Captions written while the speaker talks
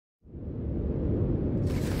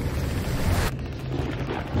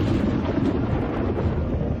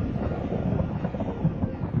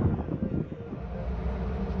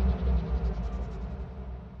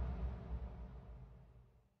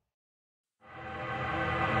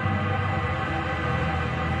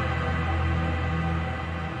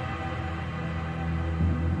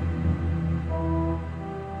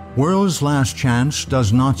World's Last Chance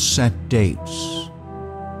does not set dates.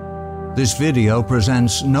 This video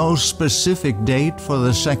presents no specific date for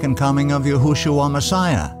the second coming of Yahushua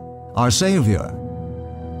Messiah, our Savior.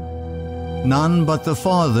 None but the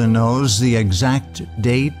Father knows the exact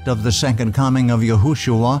date of the second coming of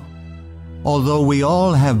Yahushua, although we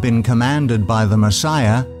all have been commanded by the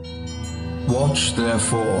Messiah, "Watch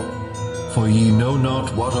therefore, for ye know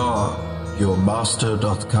not what hour your Master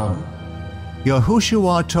doth come."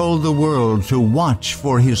 Yahushua told the world to watch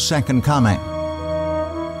for his second coming,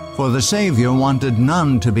 for the Savior wanted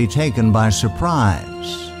none to be taken by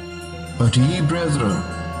surprise. "But ye, brethren,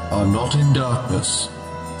 are not in darkness,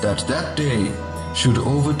 that day should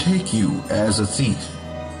overtake you as a thief."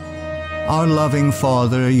 Our loving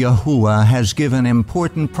Father, Yahuwah, has given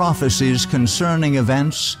important prophecies concerning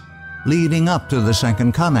events leading up to the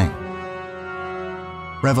second coming.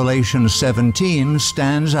 Revelation 17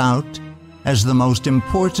 stands out as the most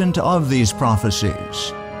important of these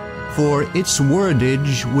prophecies, for its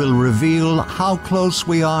wordage will reveal how close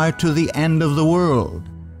we are to the end of the world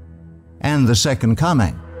and the second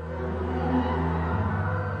coming.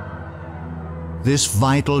 This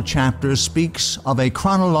vital chapter speaks of a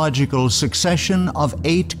chronological succession of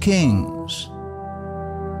 8 kings.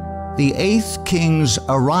 The 8th king's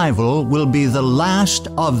arrival will be the last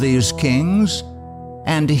of these kings,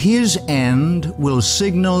 and his end will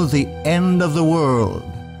signal the end of the world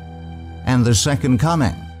and the second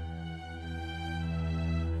coming.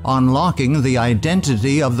 Unlocking the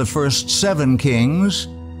identity of the first 7 kings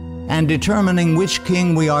and determining which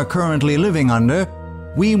king we are currently living under,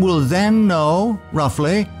 we will then know,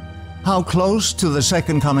 roughly, how close to the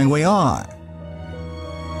second coming we are.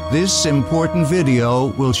 This important video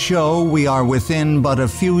will show we are within but a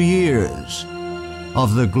few years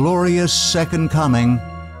of the glorious second coming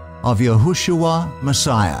of Yahushua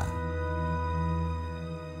Messiah.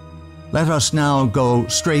 Let us now go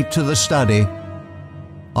straight to the study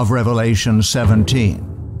of Revelation 17.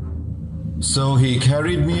 "So he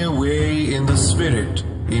carried me away in the Spirit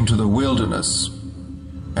into the wilderness,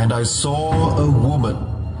 and I saw a woman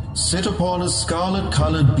sit upon a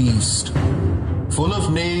scarlet-colored beast, full of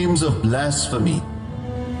names of blasphemy,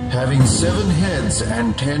 having 7 heads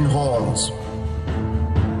and 10 horns.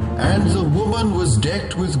 And the woman was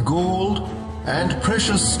decked with gold and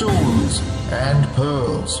precious stones and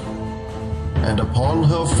pearls, and upon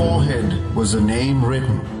her forehead was a name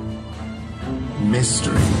written,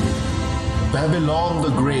 Mystery, Babylon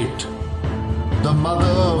the Great, the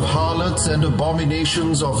mother of harlots and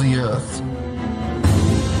abominations of the earth.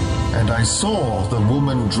 And I saw the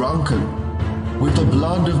woman drunken with the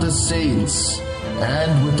blood of the saints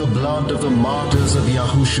and with the blood of the martyrs of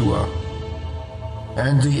Yahushua.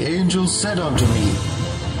 And the angel said unto me,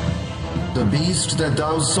 The beast that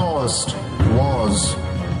thou sawest was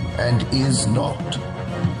and is not,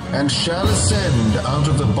 and shall ascend out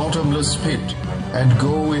of the bottomless pit and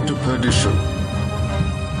go into perdition.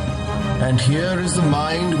 And here is the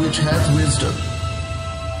mind which hath wisdom.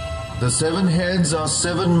 The 7 heads are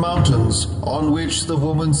 7 mountains on which the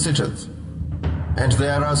woman sitteth, and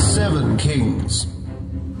there are 7 kings.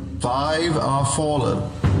 5 are fallen,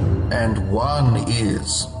 and 1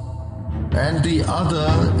 is, and the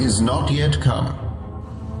other is not yet come.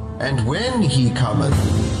 And when he cometh,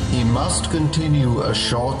 he must continue a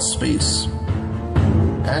short space.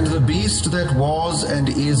 And the beast that was and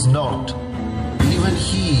is not, even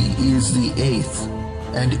he is the 8th,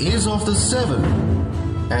 and is of the 7,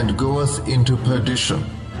 and goeth into perdition.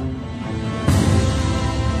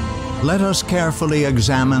 Let us carefully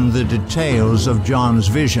examine the details of John's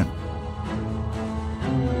vision.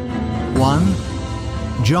 1.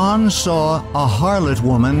 John saw a harlot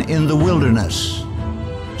woman in the wilderness,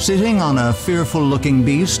 sitting on a fearful-looking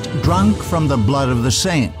beast drunk from the blood of the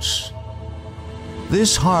saints.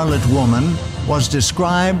 This harlot woman was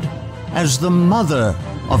described as the mother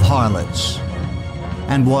of harlots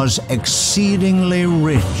and was exceedingly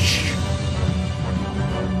rich.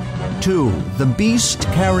 2. The beast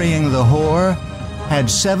carrying the whore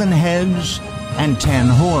had 7 heads and 10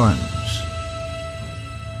 horns.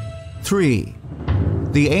 3.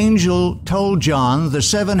 The angel told John the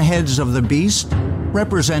 7 heads of the beast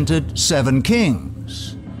represented 7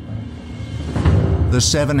 kings. The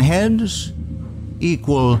 7 heads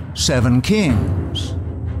equal 7 kings.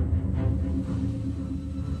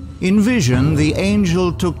 In vision, the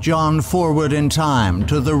angel took John forward in time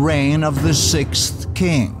to the reign of the 6th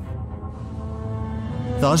king.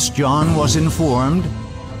 Thus John was informed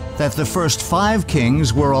that the first 5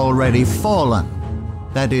 kings were already fallen,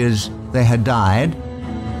 that is, they had died,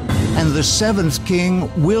 and the 7th king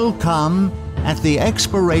will come at the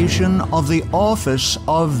expiration of the office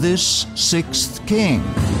of this sixth king.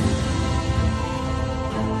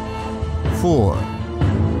 4.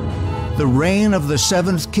 The reign of the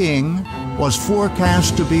seventh king was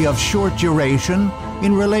forecast to be of short duration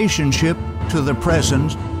in relationship to the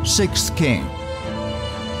present sixth king.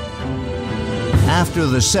 After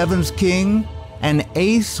the seventh king, an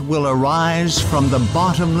eighth will arise from the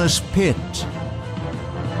bottomless pit.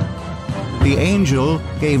 The angel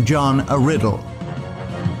gave John a riddle.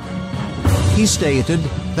 He stated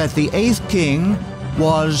that the eighth king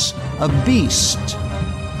was a beast.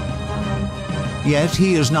 Yet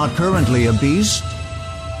he is not currently a beast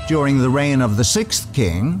during the reign of the sixth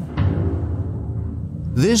king.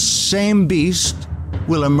 This same beast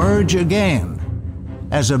will emerge again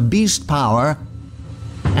as a beast power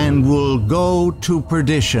and will go to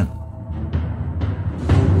perdition.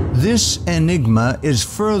 This enigma is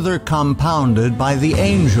further compounded by the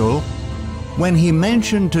angel when he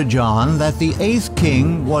mentioned to John that the eighth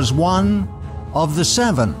king was one of the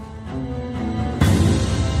seven.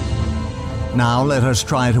 Now let us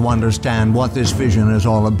try to understand what this vision is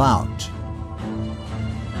all about.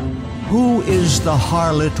 Who is the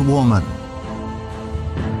harlot woman?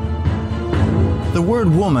 The word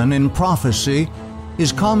woman in prophecy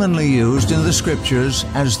is commonly used in the scriptures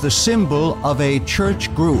as the symbol of a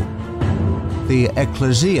church group, the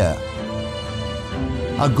ecclesia.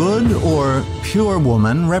 A good or pure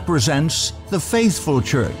woman represents the faithful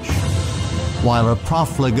church, while a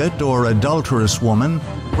profligate or adulterous woman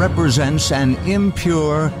represents an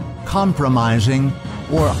impure, compromising,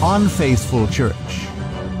 or unfaithful church.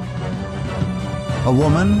 A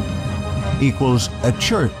woman equals a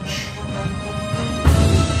church.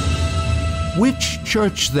 Which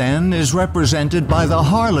church, then, is represented by the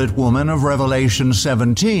harlot woman of Revelation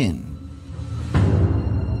 17?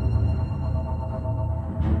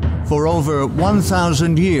 For over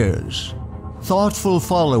 1,000 years, thoughtful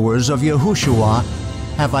followers of Yahushua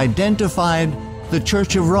have identified the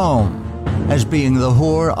Church of Rome as being the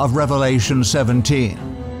whore of Revelation 17.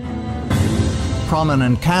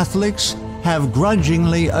 Prominent Catholics have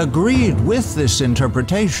grudgingly agreed with this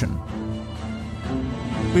interpretation.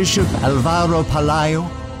 Bishop Alvaro Palaio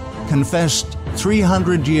confessed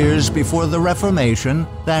 300 years before the Reformation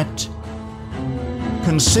that,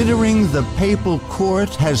 considering the papal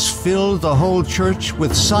court has filled the whole church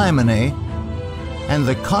with simony and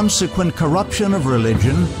the consequent corruption of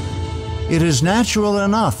religion, it is natural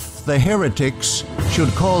enough the heretics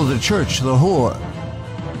should call the church the whore.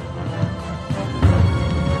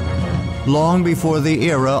 Long before the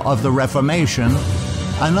era of the Reformation,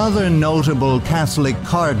 another notable Catholic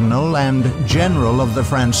cardinal and general of the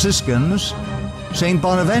Franciscans, Saint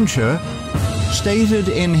Bonaventure, stated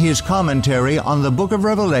in his commentary on the book of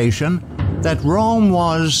Revelation that Rome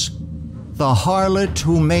was the harlot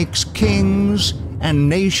who makes kings and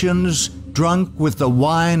nations drunk with the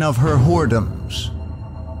wine of her whoredoms.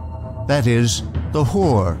 That is, the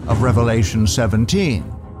whore of Revelation 17.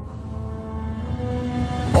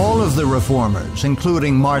 All of the reformers,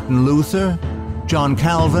 including Martin Luther, John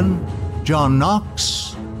Calvin, John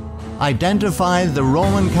Knox, identified the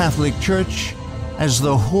Roman Catholic Church as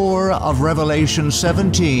the whore of Revelation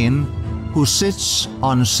 17, who sits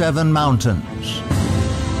on 7 mountains.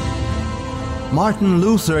 Martin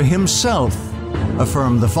Luther himself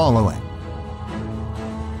affirmed the following: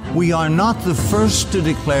 "We are not the first to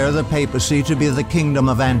declare the papacy to be the kingdom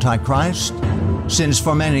of Antichrist, since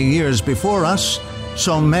for many years before us,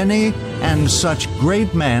 so many and such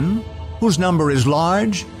great men, whose number is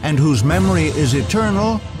large and whose memory is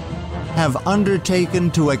eternal, have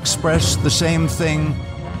undertaken to express the same thing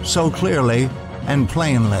so clearly and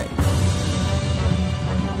plainly."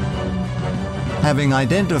 Having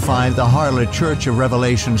identified the harlot church of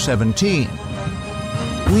Revelation 17,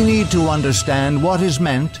 we need to understand what is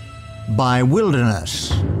meant by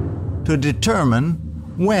wilderness to determine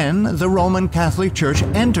when the Roman Catholic Church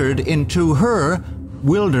entered into her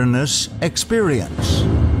wilderness experience.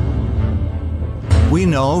 We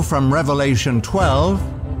know from Revelation 12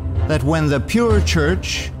 that when the pure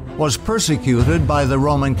church was persecuted by the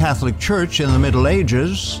Roman Catholic Church in the Middle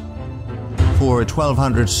Ages for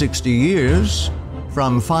 1260 years,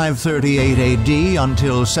 from 538 AD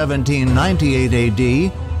until 1798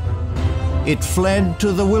 AD, it fled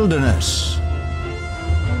to the wilderness.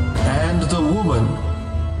 And the woman,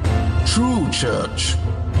 true church,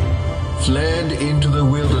 fled into the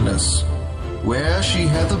wilderness, where she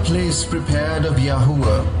hath a place prepared of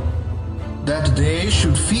Yahuwah, that they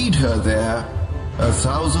should feed her there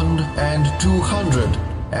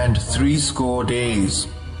 1,260 days.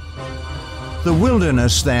 The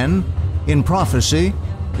wilderness, then, in prophecy,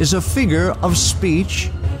 is a figure of speech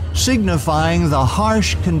signifying the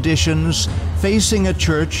harsh conditions facing a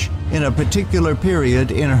church in a particular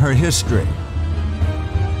period in her history.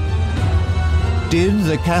 Did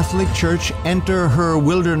the Catholic Church enter her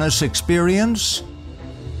wilderness experience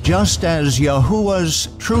just as Yahuwah's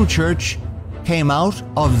true church came out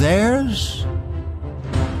of theirs?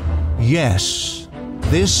 Yes,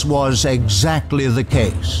 this was exactly the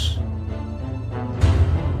case.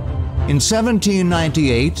 In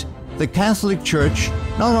 1798, the Catholic Church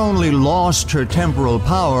not only lost her temporal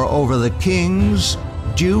power over the kings,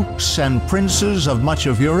 dukes, and princes of much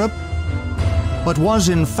of Europe, but was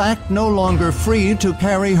in fact no longer free to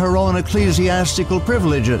carry her own ecclesiastical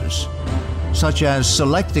privileges, such as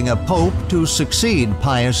selecting a pope to succeed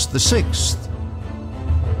Pius VI.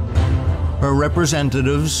 Her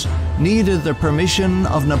representatives needed the permission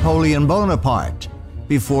of Napoleon Bonaparte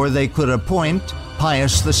before they could appoint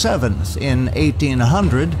Pius VII in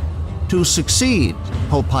 1800 to succeed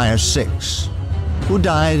Pope Pius VI, who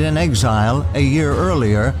died in exile a year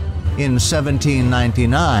earlier in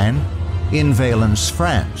 1799 in Valence,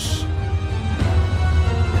 France.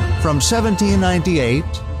 From 1798,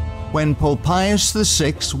 when Pope Pius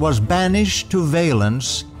VI was banished to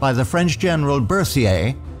Valence by the French general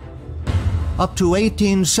Berthier, up to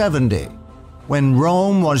 1870, when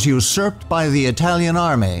Rome was usurped by the Italian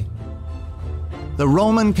army, the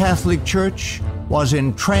Roman Catholic Church was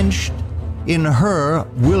entrenched in her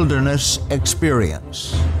wilderness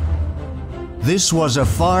experience. This was a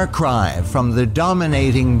far cry from the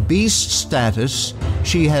dominating beast status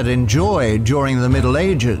she had enjoyed during the Middle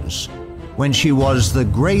Ages, when she was the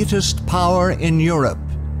greatest power in Europe,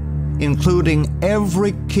 including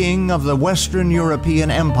every king of the Western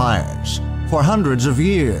European empires for hundreds of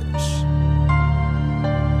years.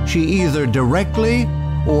 She either directly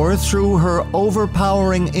or through her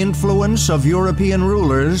overpowering influence of European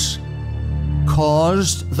rulers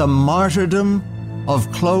caused the martyrdom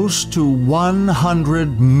of close to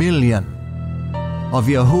 100 million of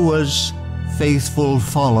Yahuwah's faithful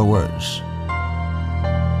followers.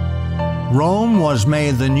 Rome was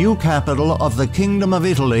made the new capital of the Kingdom of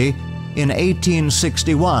Italy in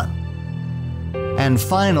 1861, and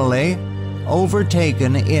finally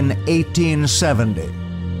overtaken in 1870.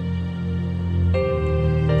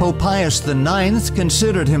 Pope Pius IX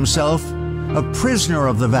considered himself a prisoner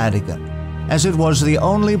of the Vatican, as it was the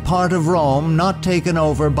only part of Rome not taken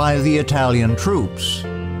over by the Italian troops.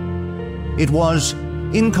 It was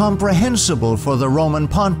incomprehensible for the Roman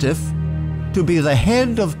pontiff to be the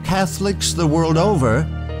head of Catholics the world over,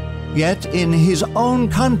 yet in his own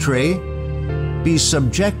country be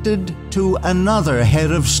subjected to another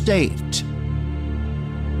head of state.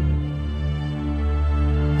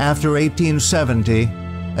 After 1870,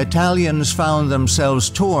 Italians found themselves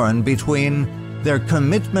torn between their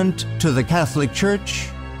commitment to the Catholic Church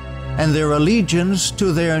and their allegiance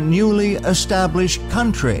to their newly established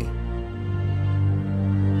country.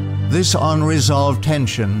 This unresolved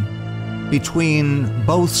tension between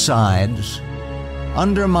both sides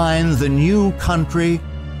undermined the new country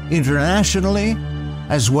internationally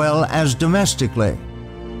as well as domestically.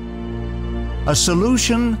 A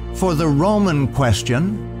solution for the Roman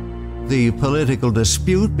question, the political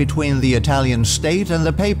dispute between the Italian state and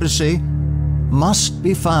the papacy, must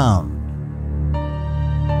be found.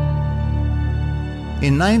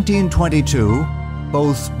 In 1922,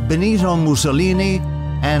 both Benito Mussolini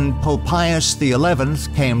and Pope Pius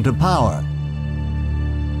XI came to power.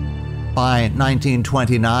 By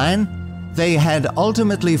 1929, they had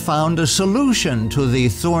ultimately found a solution to the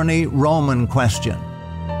thorny Roman question.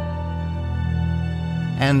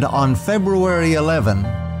 And on February 11,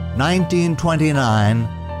 1929,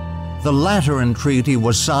 the Lateran Treaty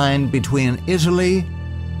was signed between Italy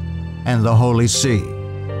and the Holy See.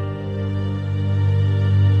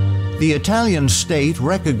 The Italian state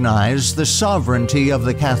recognized the sovereignty of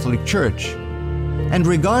the Catholic Church and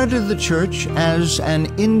regarded the Church as an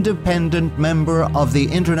independent member of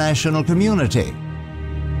the international community.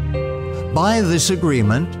 By this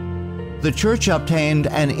agreement, the Church obtained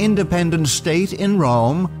an independent state in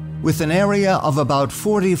Rome with an area of about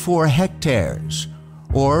 44 hectares,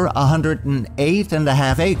 or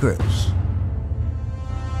 108.5 acres.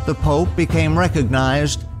 The Pope became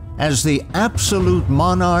recognized as the absolute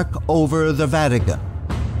monarch over the Vatican.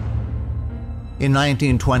 In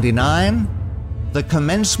 1929, the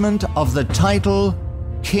commencement of the title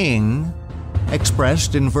King,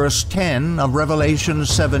 expressed in verse 10 of Revelation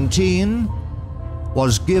 17,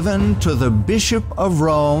 was given to the Bishop of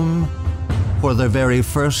Rome for the very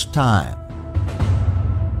first time.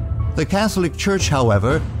 The Catholic Church,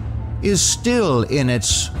 however, is still in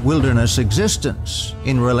its wilderness existence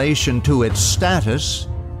in relation to its status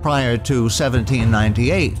prior to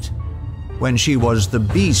 1798, when she was the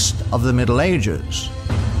beast of the Middle Ages.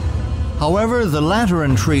 However, the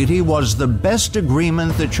Lateran Treaty was the best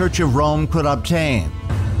agreement the Church of Rome could obtain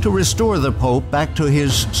to restore the Pope back to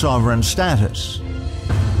his sovereign status.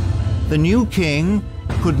 The new king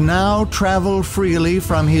could now travel freely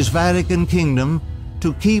from his Vatican kingdom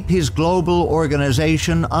to keep his global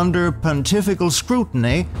organization under pontifical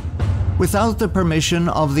scrutiny without the permission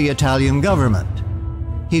of the Italian government.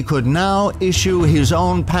 He could now issue his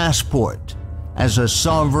own passport as a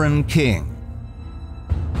sovereign king.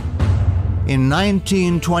 In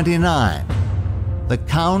 1929, the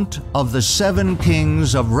count of the 7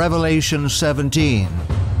 kings of Revelation 17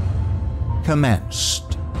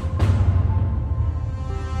 commenced.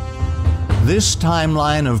 This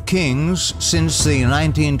timeline of kings since the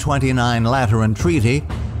 1929 Lateran Treaty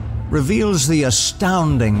reveals the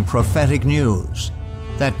astounding prophetic news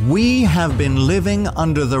that we have been living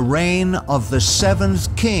under the reign of the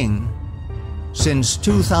 7th king since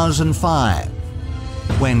 2005,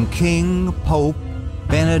 when King Pope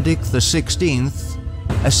Benedict XVI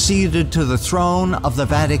acceded to the throne of the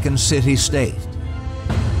Vatican City-State.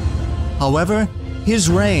 However,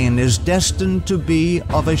 his reign is destined to be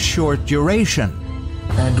of a short duration.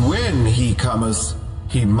 And when he cometh,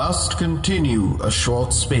 he must continue a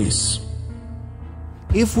short space.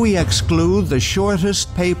 If we exclude the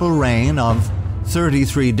shortest papal reign of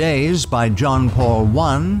 33 days by John Paul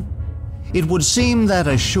I, it would seem that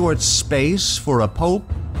a short space for a pope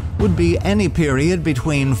would be any period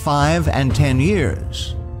between 5 and 10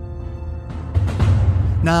 years.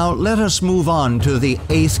 Now let us move on to the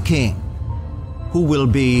 8th king, who will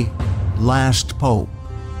be last pope.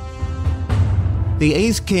 The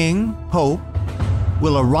 8th king, Pope,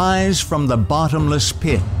 will arise from the bottomless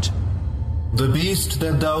pit. The beast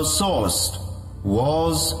that thou sawest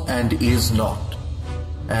was and is not,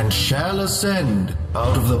 and shall ascend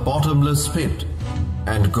out of the bottomless pit,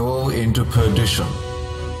 and go into perdition.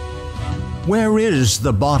 Where is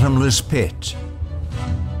the bottomless pit?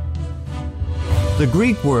 The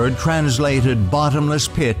Greek word translated bottomless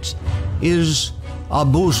pit is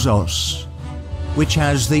abyssos, which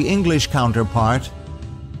has the English counterpart,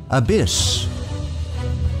 abyss.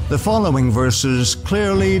 The following verses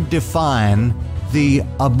clearly define the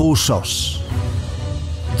abyssos.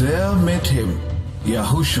 There met him,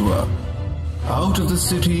 Yahushua, out of the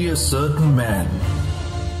city a certain man,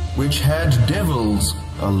 which had devils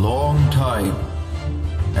a long time.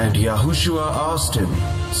 And Yahushua asked him,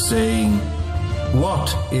 saying,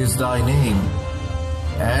 What is thy name?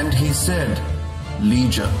 And he said,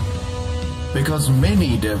 Legion, because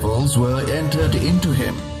many devils were entered into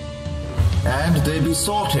him. And they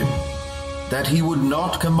besought him that he would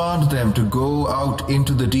not command them to go out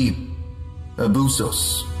into the deep,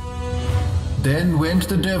 abyssos. Then went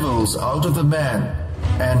the devils out of the man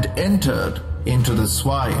and entered into the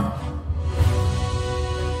swine.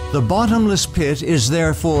 The bottomless pit is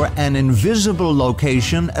therefore an invisible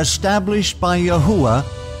location established by Yahuwah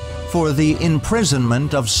for the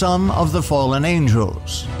imprisonment of some of the fallen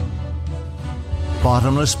angels.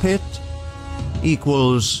 Bottomless pit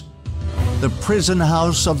equals the prison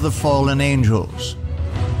house of the fallen angels.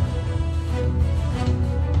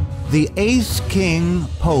 The 8th king,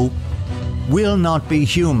 Pope, will not be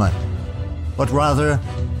human, but rather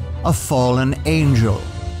a fallen angel.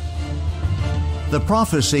 The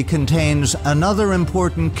prophecy contains another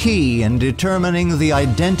important key in determining the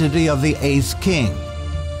identity of the 8th king.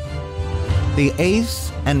 The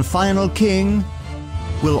 8th and final king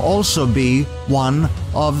will also be one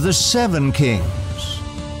of the 7 kings.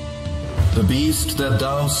 The beast that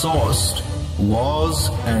thou sawest was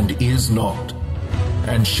and is not,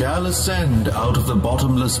 and shall ascend out of the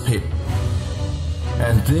bottomless pit.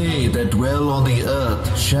 And they that dwell on the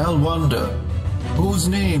earth shall wonder, whose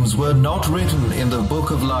names were not written in the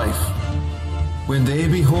book of life, when they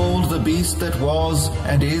behold the beast that was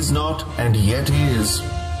and is not and yet is.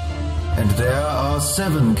 And there are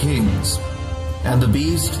 7 kings, and the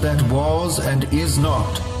beast that was and is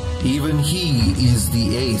not, even he is the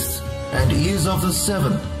 8th, and is of the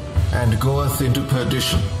 7th, and goeth into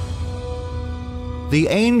perdition. The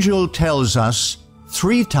angel tells us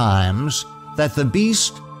 3 times that the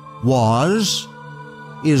beast was,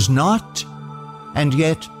 is not, and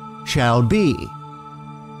yet shall be.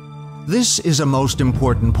 This is a most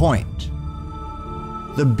important point.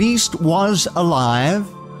 The beast was alive,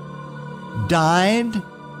 died,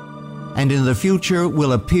 and in the future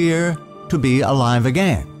will appear to be alive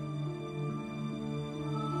again.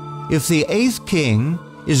 If the 8th king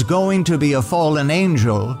is going to be a fallen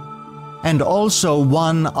angel, and also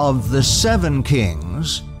one of the 7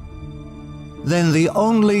 kings, then the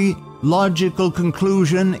only logical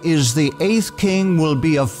conclusion is the 8th king will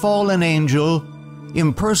be a fallen angel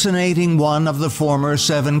impersonating one of the former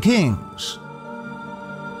 7 kings.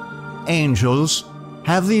 Angels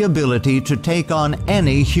have the ability to take on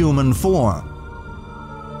any human form.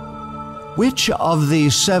 Which of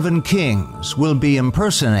these 7 kings will be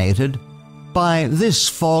impersonated by this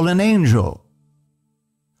fallen angel?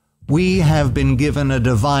 We have been given a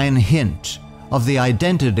divine hint of the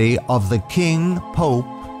identity of the king, pope,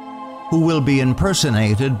 who will be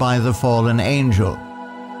impersonated by the fallen angel.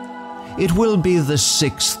 It will be the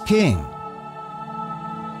 6th king.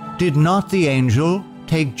 Did not the angel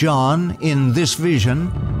take John in this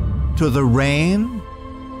vision to the reign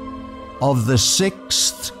of the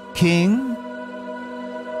 6th king?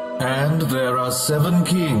 And there are 7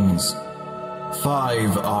 kings,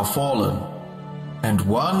 5 are fallen, and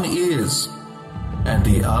 1 is, and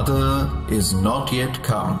the other is not yet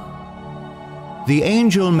come. The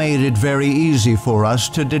angel made it very easy for us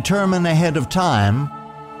to determine ahead of time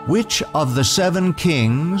which of the 7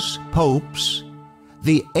 kings, popes,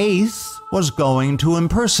 the 8th was going to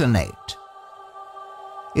impersonate.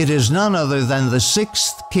 It is none other than the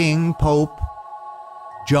 6th king, Pope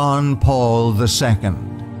John Paul II.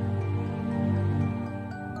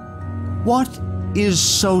 What is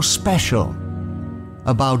so special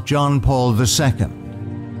about John Paul II?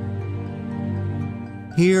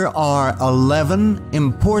 Here are 11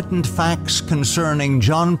 important facts concerning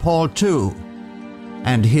John Paul II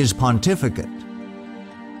and his pontificate.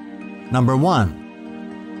 Number 1.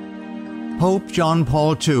 Pope John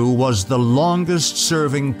Paul II was the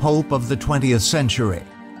longest-serving pope of the 20th century,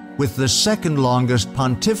 with the 2nd longest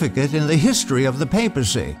pontificate in the history of the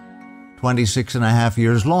papacy, 26.5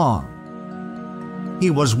 years long. He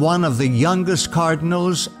was one of the youngest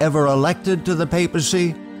cardinals ever elected to the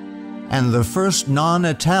papacy and the first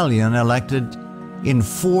non-Italian elected in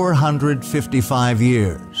 455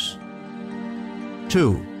 years.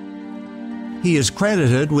 2. He is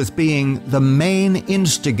credited with being the main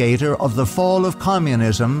instigator of the fall of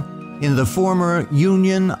communism in the former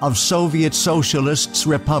Union of Soviet Socialists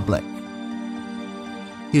Republic.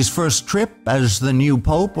 His first trip as the new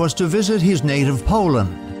pope was to visit his native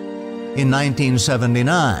Poland in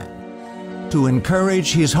 1979 to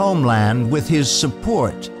encourage his homeland with his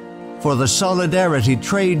support for the Solidarity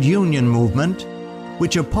trade union movement,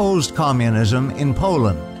 which opposed communism in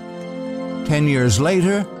Poland. 10 years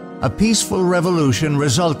later, a peaceful revolution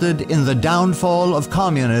resulted in the downfall of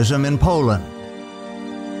communism in Poland.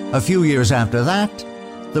 A few years after that,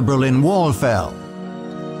 the Berlin Wall fell,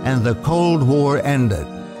 and the Cold War ended.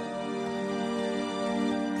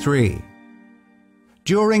 3.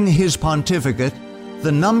 During his pontificate,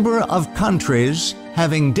 the number of countries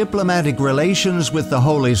having diplomatic relations with the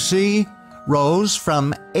Holy See rose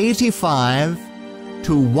from 85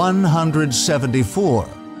 to 174.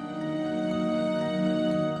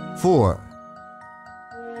 4.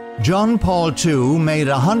 John Paul II made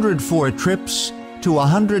 104 trips to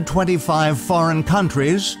 125 foreign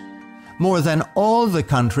countries, more than all the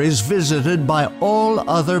countries visited by all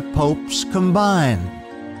other popes combined.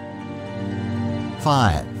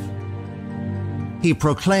 5. He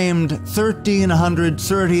proclaimed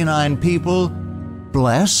 1,339 people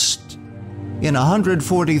blessed in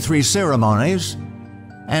 143 ceremonies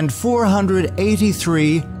and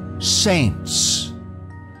 483 saints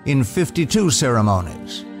in 52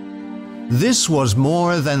 ceremonies. This was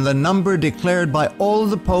more than the number declared by all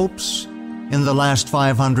the popes in the last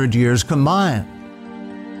 500 years combined.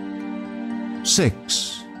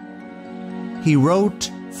 6. He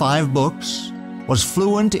wrote 5 books, was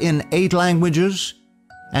fluent in 8 languages,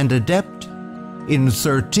 and adept in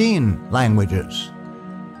 13 languages.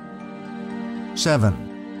 7.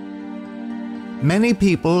 Many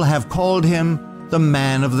people have called him the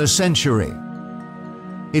man of the century.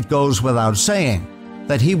 It goes without saying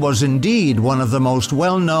that he was indeed one of the most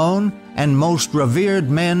well-known and most revered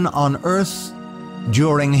men on earth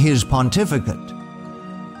during his pontificate.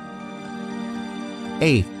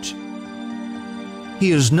 8.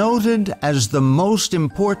 He is noted as the most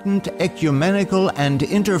important ecumenical and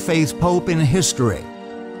interfaith pope in history.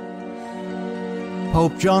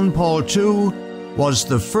 Pope John Paul II was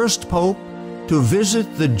the first pope to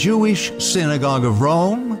visit the Jewish Synagogue of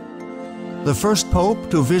Rome, the first pope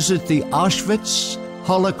to visit the Auschwitz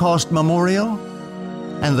Holocaust Memorial,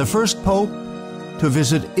 and the first pope to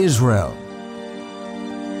visit Israel.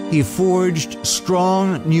 He forged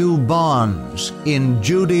strong new bonds in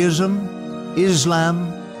Judaism,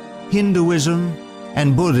 Islam, Hinduism,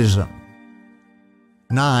 and Buddhism.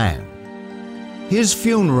 9. His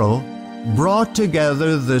funeral brought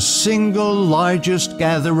together the single largest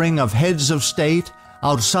gathering of heads of state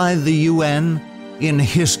outside the UN in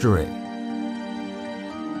history.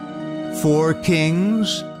 4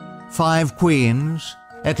 kings, 5 queens,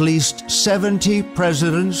 at least 70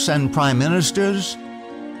 presidents and prime ministers,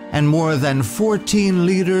 and more than 14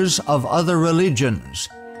 leaders of other religions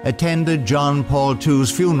attended John Paul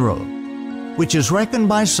II's funeral, which is reckoned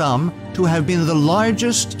by some to have been the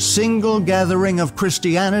largest single gathering of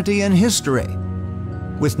Christianity in history,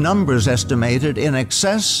 with numbers estimated in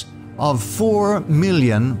excess of 4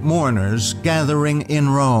 million mourners gathering in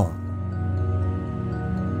Rome.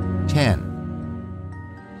 10.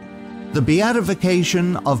 The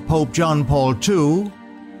beatification of Pope John Paul II,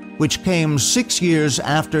 which came 6 years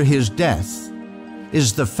after his death,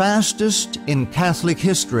 is the fastest in Catholic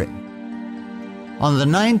history. On the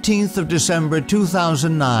 19th of December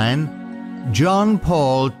 2009, John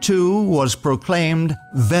Paul II was proclaimed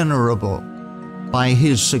venerable by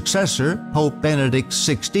his successor, Pope Benedict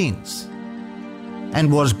XVI,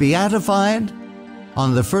 and was beatified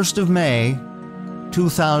on the 1st of May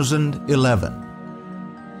 2011.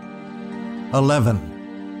 11.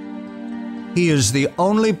 He is the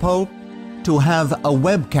only pope to have a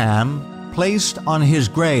webcam placed on his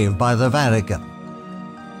grave by the Vatican.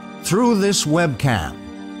 Through this webcam,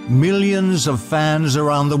 millions of fans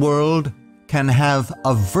around the world can have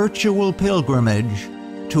a virtual pilgrimage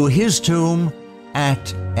to his tomb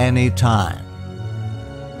at any time.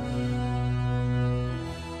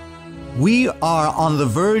 We are on the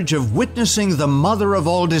verge of witnessing the mother of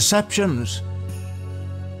all deceptions.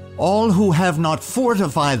 All who have not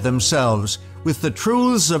fortified themselves with the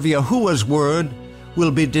truths of Yahuwah's word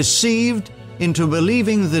will be deceived into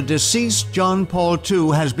believing the deceased John Paul II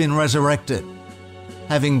has been resurrected,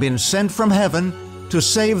 having been sent from heaven to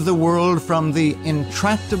save the world from the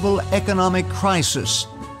intractable economic crisis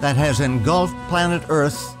that has engulfed planet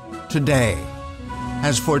Earth today.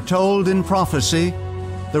 As foretold in prophecy,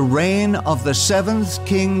 the reign of the 7th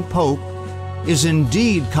King Pope is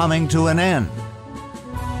indeed coming to an end.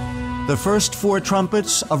 The first 4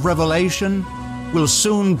 trumpets of Revelation will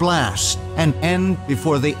soon blast and end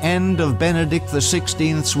before the end of Benedict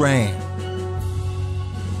XVI's reign.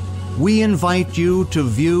 We invite you to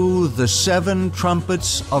view the 7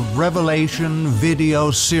 Trumpets of Revelation video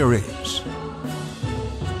series.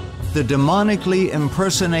 The demonically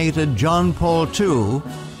impersonated John Paul II,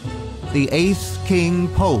 the 8th King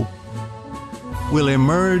Pope, will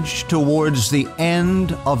emerge towards the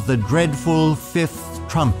end of the dreadful 5th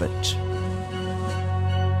trumpet.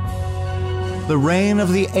 The reign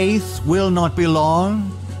of the 8th will not be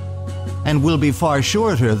long, and will be far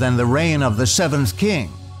shorter than the reign of the 7th King.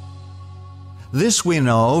 This we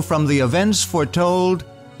know from the events foretold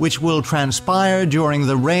which will transpire during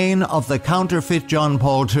the reign of the counterfeit John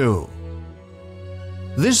Paul II.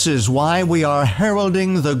 This is why we are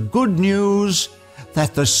heralding the good news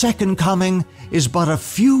that the second coming is but a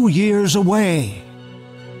few years away.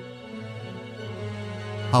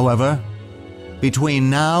 However, between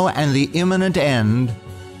now and the imminent end,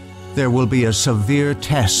 there will be a severe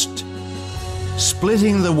test,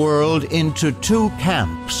 splitting the world into 2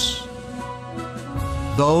 camps: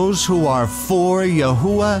 those who are for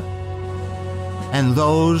Yahuwah and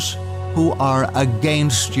those who are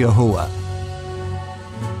against Yahuwah.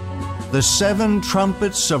 The 7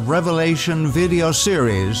 Trumpets of Revelation video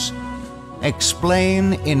series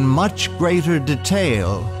explain in much greater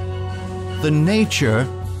detail the nature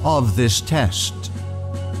of this test.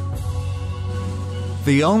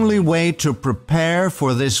 The only way to prepare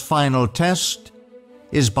for this final test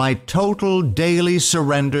is by total daily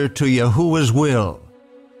surrender to Yahuwah's will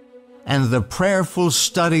and the prayerful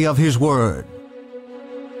study of His Word.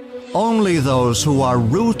 Only those who are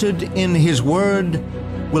rooted in His Word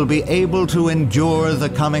will be able to endure the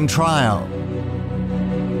coming trial.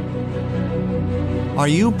 Are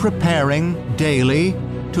you preparing daily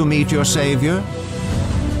to meet your Savior?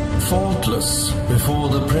 Faultless before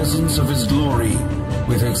the presence of His glory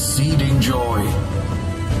with exceeding joy.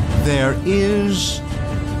 There is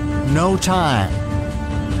no time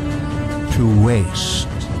to waste.